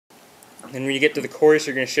Then when you get to the chorus,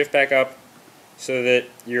 you're going to shift back up so that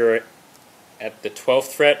you're at the 12th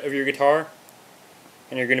fret of your guitar,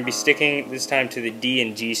 and you're going to be sticking this time to the D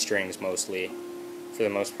and G strings mostly, for the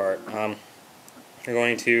most part. You're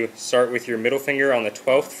going to start with your middle finger on the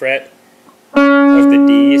 12th fret of the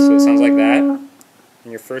D, so it sounds like that, and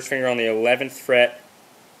your first finger on the 11th fret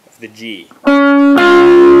of the G.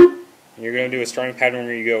 And you're going to do a strumming pattern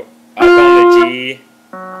where you go up on the G,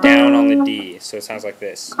 down on the D, so it sounds like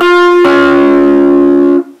this.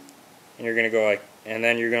 And you're going to go like, and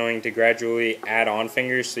then you're going to gradually add on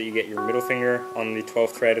fingers so you get your middle finger on the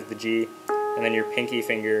 12th fret of the G, and then your pinky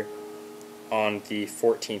finger on the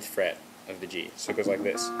 14th fret of the G. So it goes like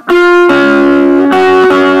this.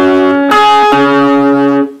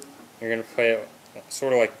 You're going to play it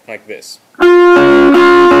sort of like this.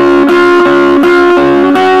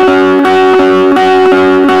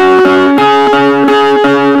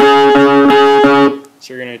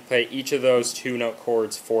 So you're going to play each of those 2-note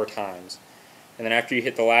chords 4 times. And then after you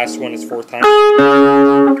hit the last one, it's 4th time,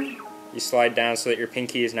 you slide down so that your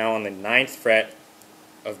pinky is now on the 9th fret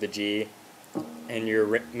of the G, and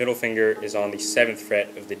your middle finger is on the 7th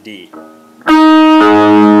fret of the D.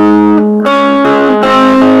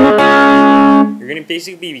 You're going to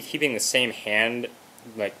basically be keeping the same hand,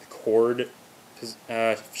 like the chord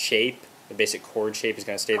shape. The basic chord shape is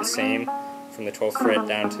going to stay the same from the 12th fret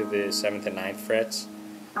down to the 7th and 9th frets.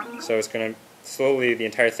 So it's going to slowly, the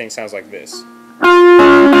entire thing sounds like this.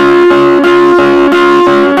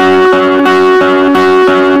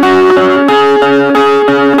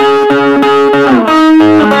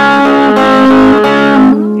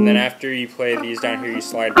 And then after you play these down here, you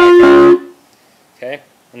slide back up. Okay?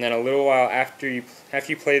 And then a little while after you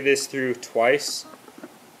play this through twice,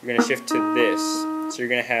 you're going to shift to this. So you're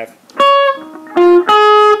going to have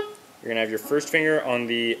your first finger on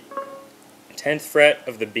the 10th fret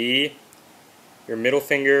of the B, your middle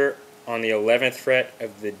finger on the 11th fret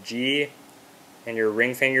of the G, and your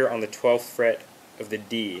ring finger on the 12th fret of the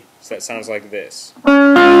D. So that sounds like this. But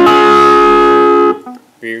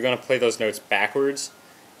you're going to play those notes backwards,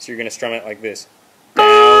 so you're going to strum it like this. Down,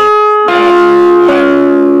 up,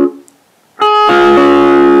 up.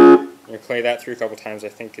 You're going to play that through a couple times. I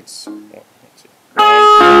think it's...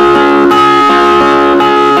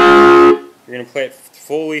 You're going to play it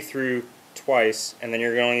fully through twice, and then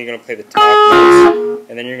you're only going to play the top notes,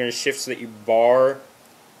 and then you're going to shift so that you bar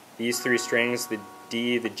these 3 strings, the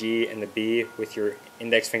D, the G, and the B, with your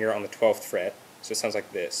index finger on the 12th fret. So it sounds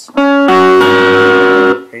like this.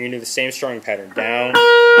 You're going to do the same strumming pattern. Down, up,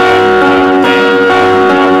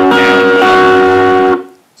 down,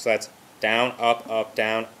 up. So that's down, up,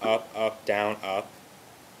 down, up, down, up.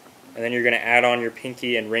 And then you're going to add on your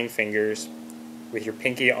pinky and ring fingers with your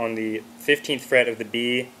pinky on the 15th fret of the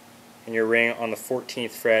B and your ring on the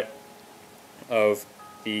 14th fret of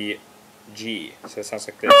the G. So it sounds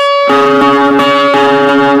like this.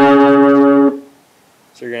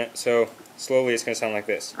 So slowly it's going to sound like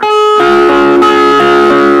this.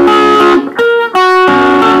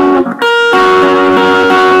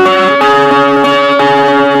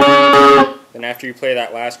 Then after you play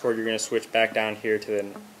that last chord, you're going to switch back down here to the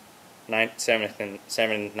 9th, 7th, and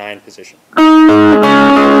 7th, 9th position.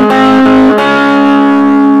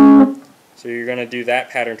 So you're going to do that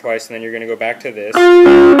pattern twice, and then you're going to go back to this. You're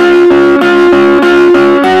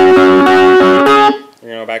going to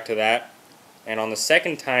go back to that. And on the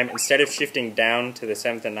second time, instead of shifting down to the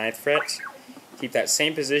 7th and 9th frets, keep that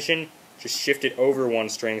same position, just shift it over 1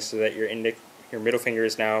 string so that your middle finger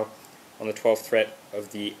is now on the 12th fret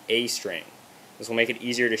of the A string. This will make it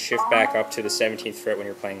easier to shift back up to the 17th fret when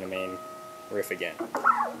you're playing the main riff again.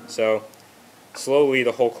 So, slowly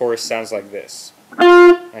the whole chorus sounds like this.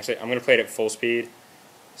 Actually, I'm going to play it at full speed,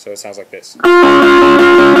 so it sounds like this.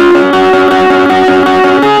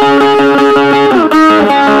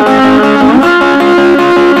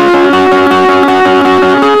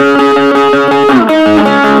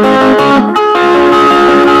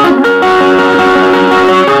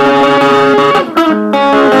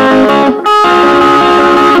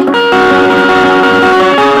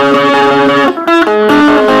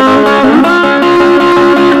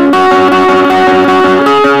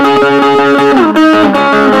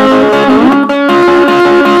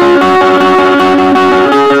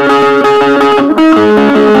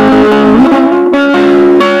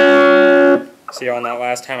 See, on that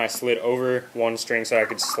last time I slid over 1 string so I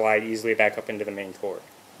could slide easily back up into the main chord.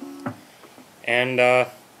 And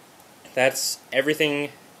that's everything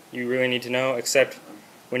you really need to know, except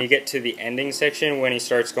when you get to the ending section, when he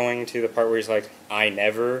starts going to the part where he's like, I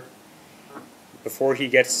never. Before he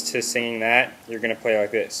gets to singing that, you're going to play like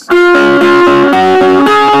this.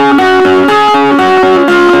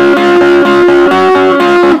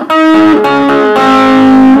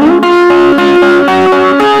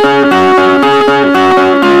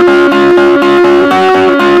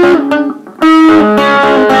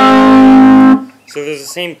 So there's the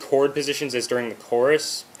same chord positions as during the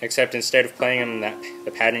chorus, except instead of playing them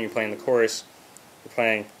the pattern you play in the chorus, you're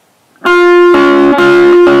playing.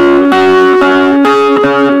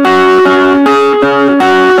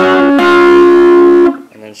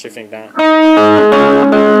 And then shifting down.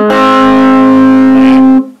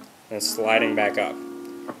 And sliding back up.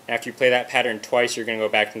 After you play that pattern twice, you're going to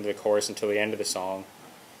go back into the chorus until the end of the song.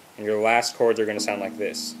 And your last chords are going to sound like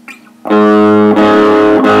this. Where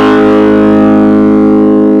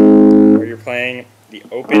you're playing the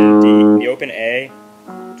open D, the open A,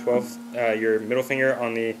 12th, your middle finger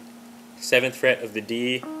on the 7th fret of the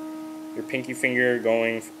D, your pinky finger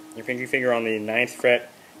on the 9th fret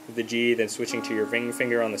of the G, then switching to your ring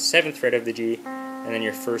finger on the 7th fret of the G, and then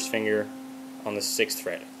your first finger on the 6th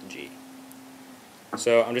fret of the G.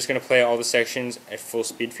 So I'm just going to play all the sections at full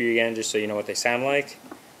speed for you again, just so you know what they sound like.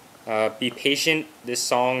 Be patient. This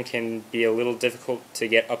song can be a little difficult to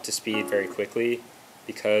get up to speed very quickly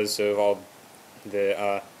because of all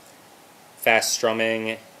the fast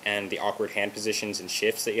strumming and the awkward hand positions and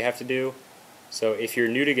shifts that you have to do. So if you're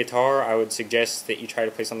new to guitar, I would suggest that you try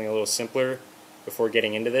to play something a little simpler before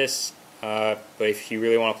getting into this. But if you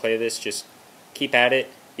really want to play this, just keep at it,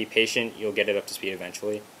 be patient, you'll get it up to speed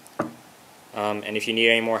eventually. And if you need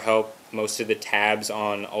any more help, most of the tabs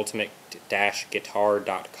on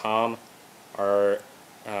ultimate-guitar.com are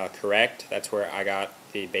correct. That's where I got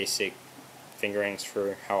the basic fingerings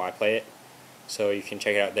for how I play it. So you can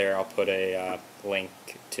check it out there. I'll put a link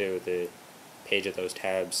to the page of those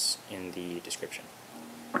tabs in the description.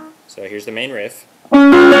 So here's the main riff.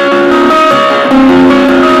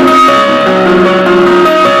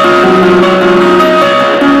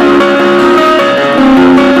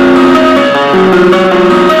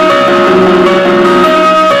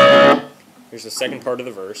 Here's the second part of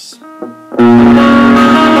the verse.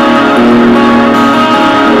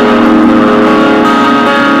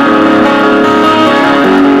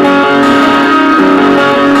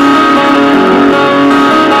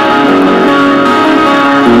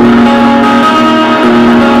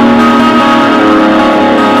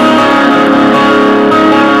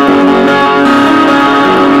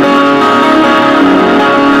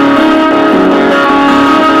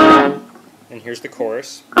 And here's the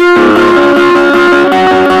chorus.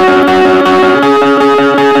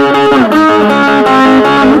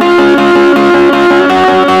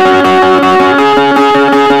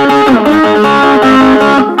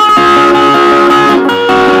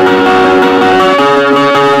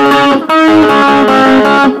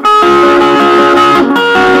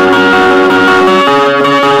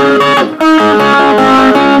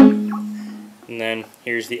 And then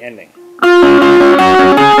here's the ending.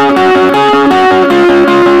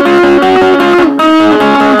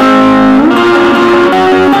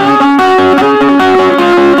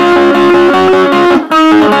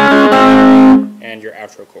 And your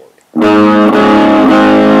outro chord.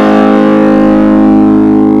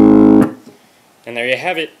 And there you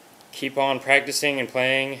have it. Keep on practicing and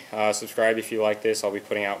playing. Subscribe if you like this. I'll be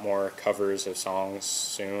putting out more covers of songs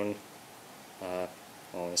soon. Well,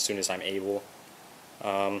 as soon as I'm able.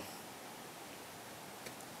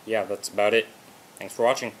 Yeah, that's about it. Thanks for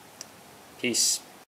watching. Peace.